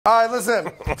All right, listen,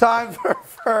 time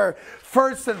for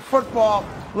First and Football.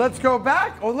 Let's go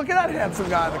back. Oh, look at that handsome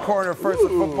guy in the corner of First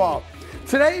and Football.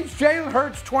 Today's Jalen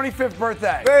Hurts' 25th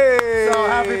birthday. Hey! So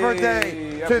happy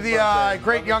birthday to the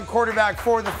great young quarterback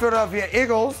for the Philadelphia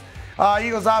Eagles.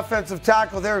 Eagles offensive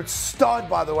tackle, they're stud,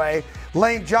 by the way.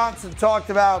 Lane Johnson talked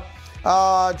about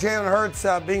Jalen Hurts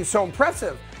being so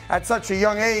impressive at such a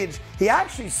young age. He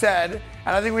actually said,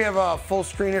 and I think we have a full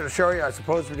screen here to show you. I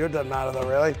suppose we do. It doesn't matter, though,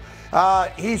 really.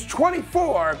 He's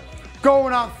 24,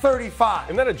 going on 35.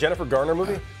 Isn't that a Jennifer Garner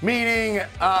movie? Meaning,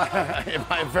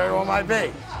 it very well might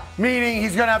be. Meaning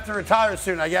he's going to have to retire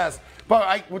soon, I guess.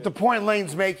 But what the point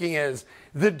Lane's making is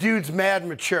the dude's mad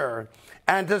mature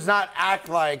and does not act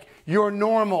like your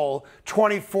normal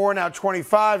 24, now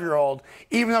 25-year-old,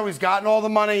 even though he's gotten all the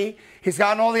money, he's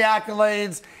gotten all the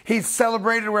accolades, he's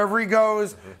celebrated wherever he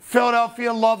goes.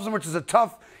 Philadelphia loves him, which is a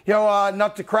tough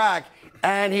nut to crack.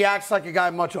 And he acts like a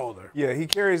guy much older. Yeah, he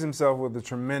carries himself with a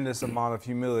tremendous amount of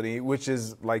humility, which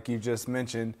is, like you just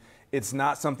mentioned, it's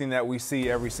not something that we see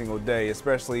every single day,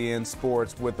 especially in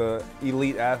sports with an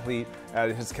elite athlete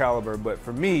at his caliber. But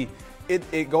for me,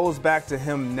 it goes back to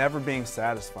him never being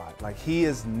satisfied. Like, he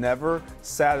is never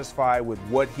satisfied with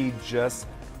what he just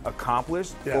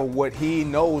accomplished or what he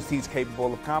knows he's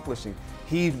capable of accomplishing.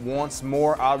 He wants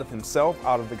more out of himself,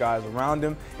 out of the guys around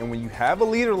him. And when you have a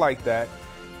leader like that,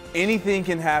 anything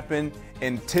can happen,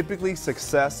 and typically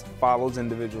success follows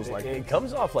individuals like that. It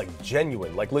comes off like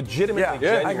genuine, like legitimately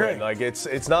genuine. I agree. Like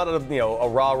it's not a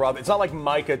rah-rah. It's not like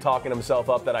Micah talking himself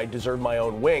up that I deserve my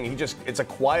own wing. It's a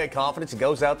quiet confidence. He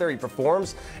goes out there, he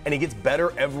performs, and he gets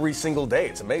better every single day.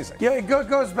 It's amazing. Yeah, it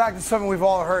goes back to something we've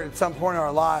all heard at some point in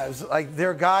our lives. Like,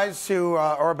 there are guys who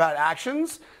are about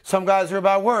actions. Some guys are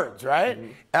about words, right?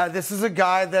 Mm-hmm. This is a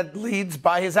guy that leads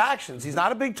by his actions. He's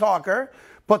not a big talker,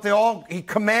 but he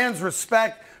commands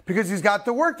respect because he's got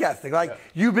the work ethic. Like,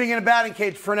 you being in a batting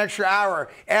cage for an extra hour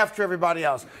after everybody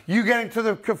else, you getting to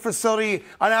the facility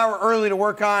an hour early to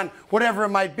work on whatever it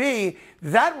might be,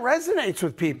 that resonates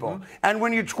with people. Mm-hmm. And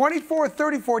when you're 24,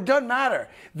 34, it doesn't matter.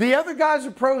 The other guys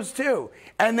are pros too,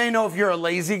 and they know if you're a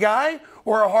lazy guy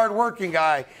or a hard-working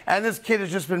guy, and this kid has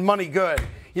just been money good,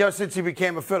 since he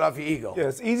became a Philadelphia Eagle. Yeah,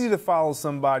 it's easy to follow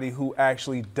somebody who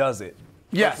actually does it.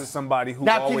 Yes. Versus somebody who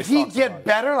now, always can he talks get about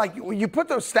better? Like, when you put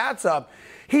those stats up,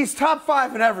 he's top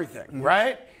 5 in everything,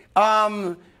 right?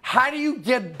 How do you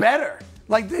get better?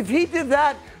 Like, if he did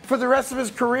that for the rest of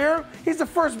his career, he's the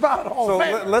first ballot Hall of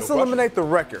Famer. So let's eliminate the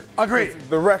record. Agreed.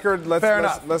 The record,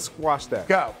 enough. let's squash that.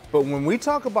 Go. But when we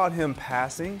talk about him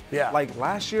passing, like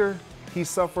last year, he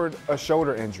suffered a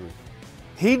shoulder injury.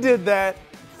 He did that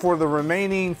for the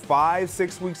remaining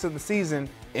 5-6 weeks of the season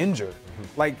injured.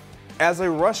 Like, as a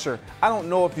rusher, I don't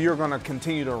know if you're going to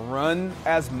continue to run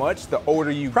as much the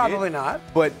older you get. Probably not.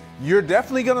 But you're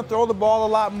definitely going to throw the ball a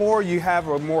lot more. You have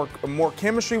a more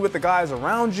chemistry with the guys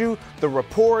around you. The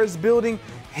rapport is building.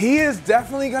 He is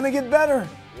definitely going to get better.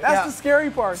 That's the scary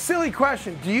part. Silly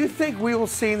question. Do you think we will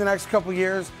see in the next couple of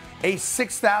years a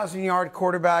 6,000-yard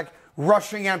quarterback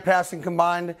rushing and passing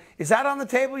combined? Is that on the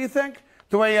table, you think?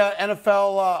 The way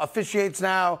NFL officiates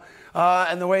now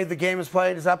and the way the game is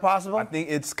played, is that possible? I think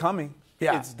it's coming.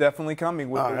 Yeah. It's definitely coming.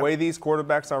 With the way these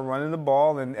quarterbacks are running the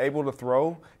ball and able to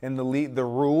throw and the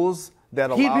rules that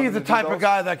allow He'd be the type of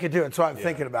guy that could do it, so I'm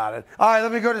thinking about it. All right,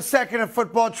 let me go to second in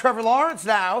football. Trevor Lawrence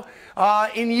now.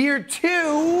 In year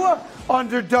 2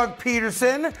 under Doug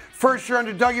Peterson. First year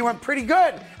under Doug, he went pretty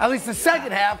good. At least the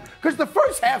second half, because the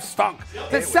first half stunk.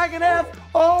 The second half,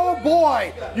 oh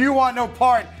boy, you want no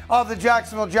part of the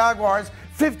Jacksonville Jaguars.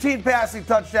 15 passing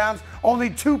touchdowns, only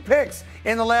 2 picks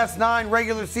in the last 9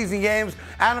 regular season games.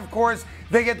 And, of course,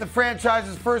 they get the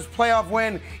franchise's first playoff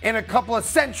win in a couple of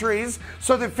centuries.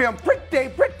 So they feel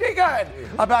pretty good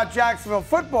about Jacksonville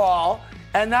football.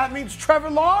 And that means Trevor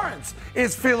Lawrence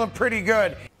is feeling pretty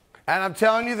good. And I'm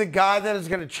telling you, the guy that is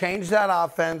going to change that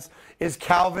offense is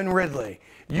Calvin Ridley.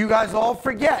 You guys all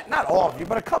forget, not all of you,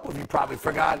 but a couple of you probably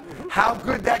forgot how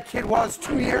good that kid was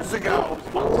 2 years ago,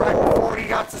 right before he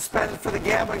got suspended for the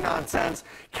gambling nonsense.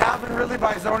 Calvin Ridley,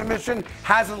 by his own admission,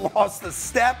 hasn't lost a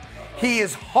step. He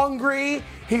is hungry.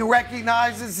 He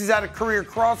recognizes he's at a career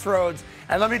crossroads.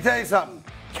 And let me tell you something.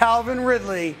 Calvin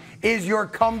Ridley is your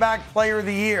comeback player of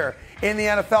the year in the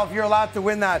NFL. If you're allowed to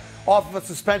win that off of a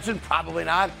suspension, probably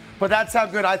not. But that's how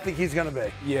good I think he's going to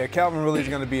be. Yeah, Calvin really is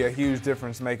going to be a huge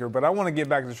difference maker. But I want to get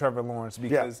back to Trevor Lawrence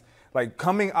because, like,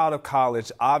 coming out of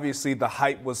college, obviously the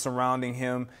hype was surrounding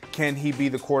him. Can he be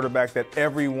the quarterback that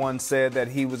everyone said that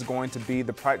he was going to be,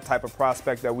 the type of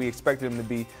prospect that we expected him to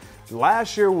be?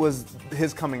 Last year was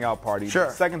his coming out party. Sure.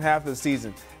 Second half of the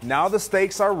season. Now the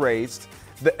stakes are raised.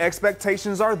 The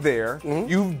expectations are there.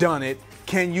 You've done it.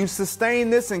 Can you sustain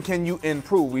this and can you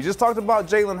improve? We just talked about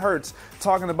Jalen Hurts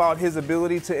talking about his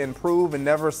ability to improve and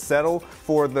never settle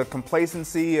for the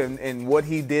complacency and what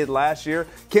he did last year.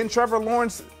 Can Trevor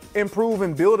Lawrence improve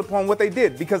and build upon what they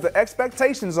did? Because the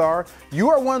expectations are you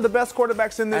are one of the best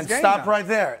quarterbacks in this game. And stop right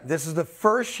there. This is the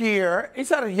first year. He's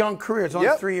had a young career. It's only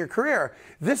a 3-year career.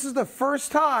 This is the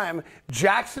first time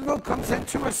Jacksonville comes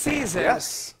into a season.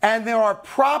 Yes. And there are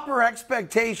proper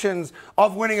expectations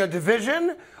of winning a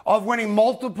division, of winning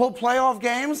multiple playoff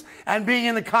games, and being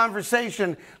in the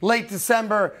conversation late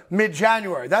December,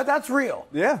 mid-January. That's real.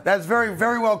 Yeah. That's very,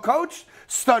 very well coached.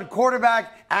 Stud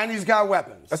quarterback, and he's got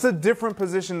weapons. That's a different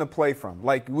position to play from.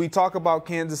 Like, we talk about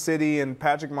Kansas City and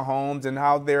Patrick Mahomes and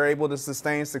how they're able to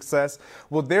sustain success.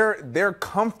 Well, they're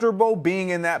comfortable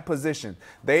being in that position.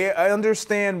 They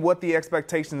understand what the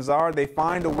expectations are. They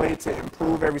find a way to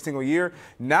improve every single year.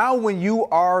 Now, when you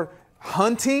are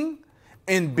hunting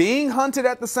and being hunted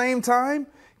at the same time,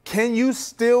 can you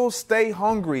still stay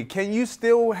hungry? Can you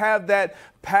still have that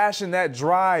passion, that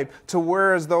drive to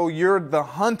where as though you're the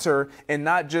hunter and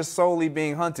not just solely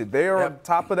being hunted? They are on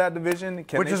top of that division.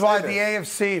 Which is why the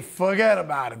AFC, forget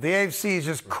about it. The AFC is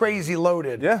just crazy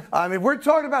loaded. Yeah. I mean, we're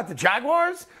talking about the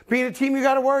Jaguars being a team you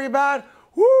got to worry about.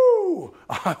 Woo!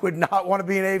 I would not want to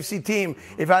be an AFC team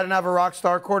if I didn't have a rock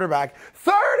star quarterback.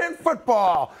 Third in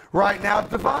football right now,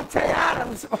 Davante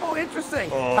Adams. Oh, interesting.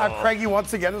 Craigie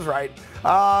once again is right.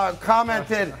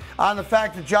 Commented on the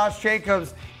fact that Josh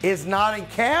Jacobs is not in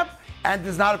camp and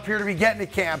does not appear to be getting to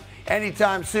camp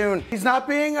anytime soon. He's not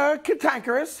being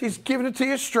cantankerous. He's giving it to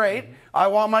you straight. I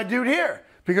want my dude here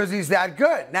because he's that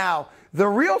good. Now, the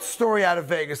real story out of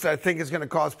Vegas that I think is going to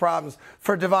cause problems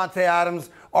for Davante Adams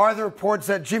are the reports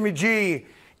that Jimmy G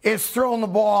is throwing the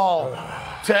ball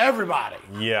to everybody.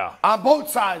 Yeah. On both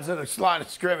sides of the line of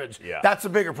scrimmage. Yeah. That's a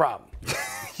bigger problem.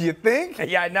 You think?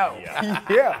 Yeah, I know.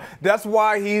 Yeah. That's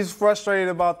why he's frustrated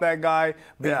about that guy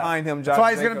behind him, Josh. That's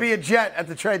why he's going Jacobs. to be a Jet at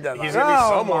the trade deadline. He's going to be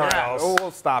somewhere else. Oh,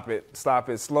 stop it. Stop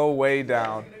it. Slow way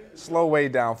down. Slow way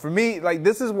down. For me, like,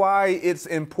 this is why it's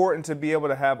important to be able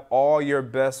to have all your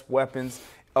best weapons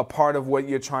a part of what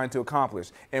you're trying to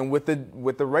accomplish. And with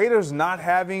the Raiders not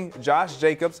having Josh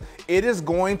Jacobs, it is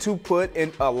going to put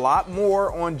in a lot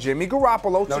more on Jimmy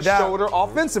Garoppolo to shoulder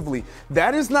offensively.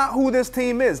 That is not who this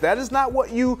team is. That is not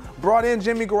what you brought in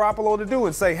Jimmy Garoppolo to do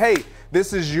and say, hey,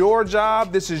 this is your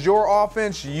job, this is your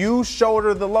offense, you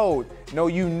shoulder the load. No,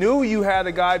 you knew you had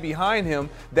a guy behind him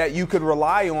that you could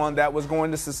rely on that was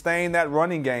going to sustain that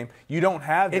running game. You don't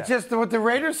have that. It's just what the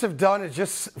Raiders have done is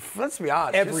just, let's be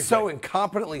honest, just so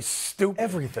incompetently stupid.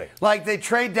 Everything. Like they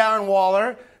trade Darren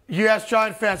Waller. You ask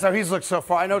Giant fans how he's looked so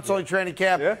far. I know it's only training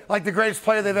camp. Yeah. Like the greatest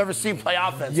player they've ever seen play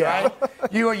offense, right?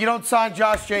 You don't sign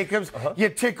Josh Jacobs. You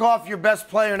tick off your best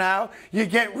player now. You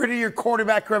get rid of your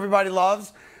quarterback who everybody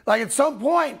loves. Like at some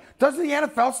point, doesn't the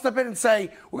NFL step in and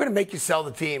say, we're going to make you sell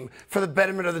the team for the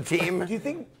betterment of the team? Do you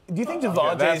think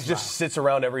Davante just sits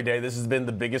around every day? This has been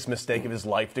the biggest mistake of his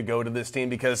life to go to this team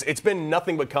because it's been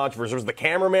nothing but controversy. There was the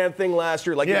cameraman thing last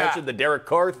year, like you mentioned, the Derek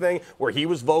Carr thing, where he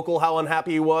was vocal how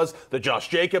unhappy he was, the Josh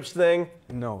Jacobs thing.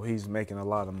 No, he's making a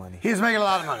lot of money. He's making a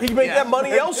lot of money. He can make that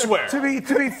money elsewhere. To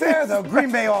be fair, though,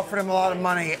 Green Bay offered him a lot of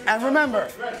money. And remember,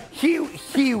 he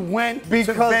went to Vegas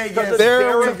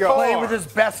to play with his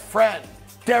best friend,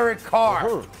 Derek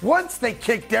Carr. Once they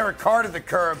kick Derek Carr to the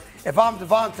curb, if I'm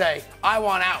Davante, I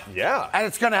want out. Yeah. And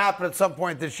it's going to happen at some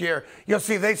point this year. You'll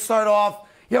see they start off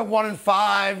 1-5,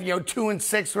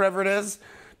 2-6, whatever it is.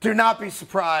 Do not be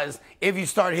surprised if you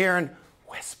start hearing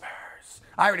whispers.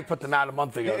 I already put them out a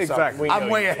month ago. Exactly. So I'm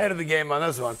way ahead of the game on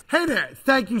this one. Hey there.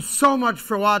 Thank you so much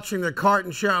for watching The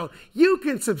Carton Show. You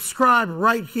can subscribe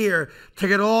right here to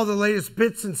get all the latest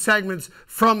bits and segments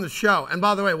from the show. And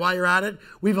by the way, while you're at it,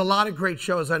 we have a lot of great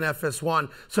shows on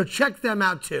FS1, so check them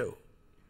out too.